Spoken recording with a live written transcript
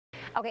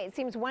Okay, it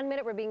seems 1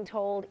 minute we're being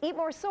told, eat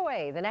more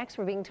soy. The next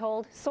we're being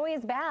told, soy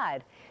is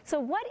bad. So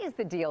what is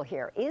the deal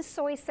here? Is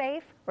soy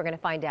safe? We're going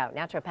to find out.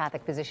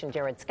 Naturopathic physician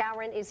Jared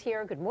Skowron is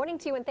here. Good morning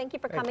to you, and thank you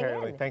for coming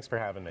in. Thanks for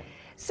having me.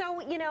 So,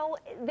 you know,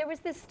 there was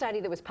this study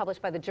that was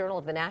published by the Journal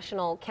of the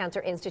National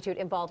Cancer Institute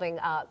involving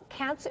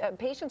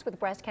patients with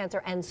breast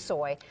cancer and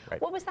soy.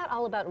 Right. What was that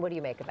all about, and what do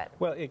you make of it?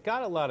 Well, it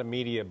got a lot of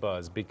media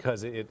buzz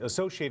because it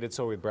associated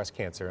soy with breast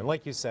cancer. And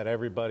like you said,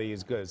 everybody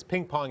is good. It's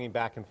ping-ponging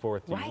back and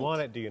forth. Do you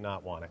want it? Do you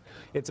not want it?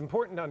 It's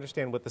important to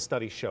understand what the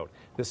study showed.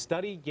 The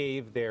study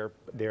gave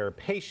their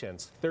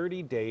patients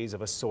 30 days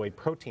of a soy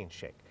protein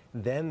shake.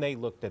 Then they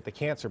looked at the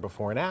cancer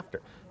before and after.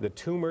 The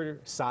tumor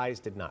size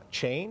did not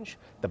change,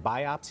 the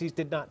biopsies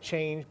did not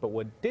change, but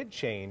what did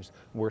change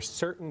were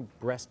certain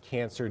breast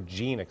cancer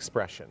gene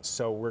expressions.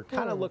 So we're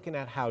kind of looking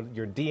at how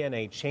your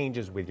DNA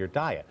changes with your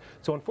diet.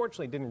 So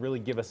unfortunately, it didn't really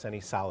give us any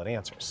solid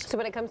answers. So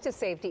when it comes to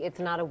safety, it's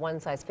not a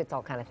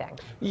one-size-fits-all kind of thing.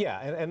 Yeah,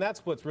 and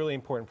that's what's really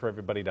important for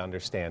everybody to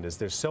understand is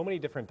there's so many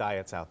different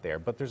diets out there,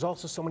 but there's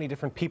also so many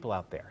different people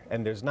out there,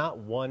 and there's not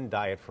one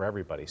diet for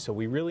everybody. So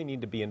we really need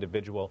to be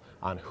individual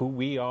on who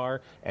we are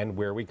and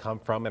where we come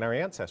from in our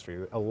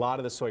ancestry. A lot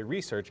of the soy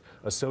research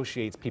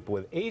associates people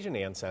with Asian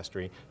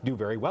ancestry do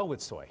very well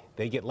with soy.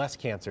 They get less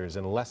cancers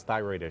and less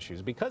thyroid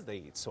issues because they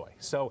eat soy.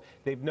 So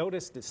they've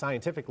noticed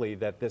scientifically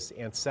that this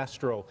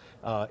ancestral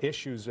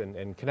issues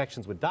and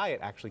connections with diet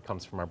actually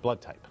comes from our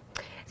blood type.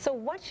 So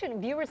what should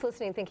viewers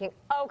listening thinking,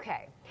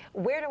 okay,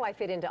 where do I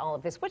fit into all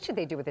of this? What should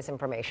they do with this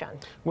information?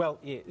 Well,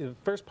 the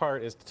first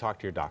part is to talk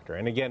to your doctor.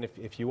 And again,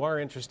 if you are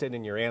interested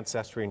in your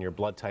ancestry and your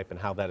blood type and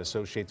how that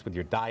associates with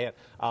your diet,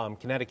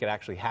 Connecticut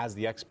actually has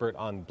the expert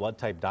on blood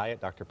type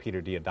diet. Dr.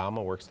 Peter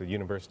Diadamo works at the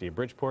University of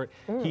Bridgeport.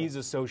 He's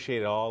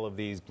associated all of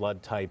these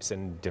blood types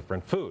in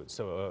different foods,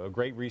 so a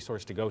great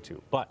resource to go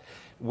to. But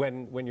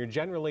when you're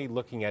generally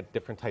looking at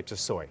different types of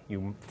soy,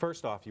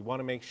 first off, you want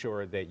to make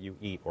sure that you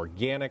eat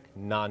organic,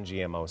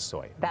 non-GMO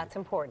soy. That's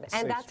important.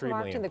 And that's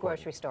marked in the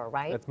grocery store,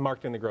 right? That's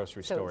marked in the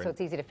grocery store. So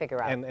it's easy to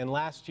figure out. And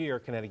last year,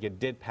 Connecticut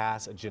did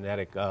pass a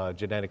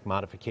genetic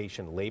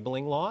modification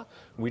labeling law.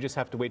 We just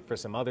have to wait for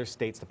some other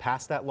states to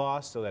pass that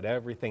law so that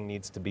everything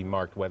needs to be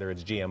marked, whether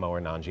it's GMO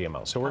or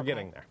non-GMO. So we're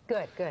getting there.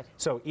 Good, good.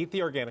 So eat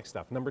the organic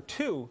stuff. Number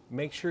two,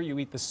 make sure you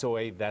eat the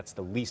soy that's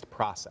the least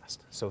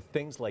processed. So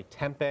things like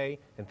tempeh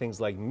and things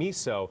like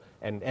miso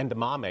and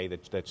edamame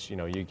that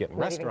you get in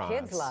restaurants.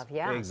 Even kids love,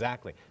 yeah.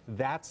 Exactly.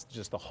 That's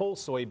just the whole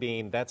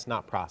soybean. That's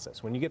not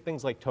processed. When you get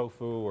things like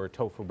tofu or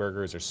tofu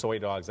burgers or soy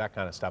dogs, that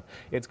kind of stuff,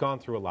 it's gone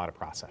through a lot of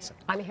processing.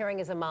 I'm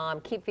hearing as a mom,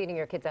 keep feeding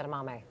your kids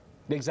edamame.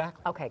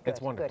 Exactly. Okay, good.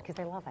 It's wonderful. Good, because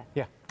they love it.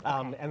 Yeah.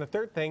 Okay. And the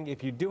third thing,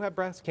 if you do have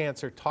breast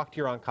cancer, talk to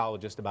your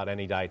oncologist about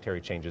any dietary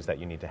changes that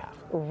you need to have.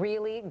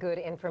 Really good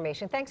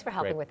information. Thanks for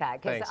helping with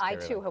that, because I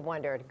too have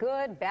wondered,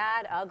 good,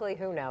 bad, ugly,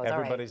 who knows?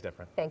 Everybody's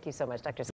different. Thank you so much, Dr.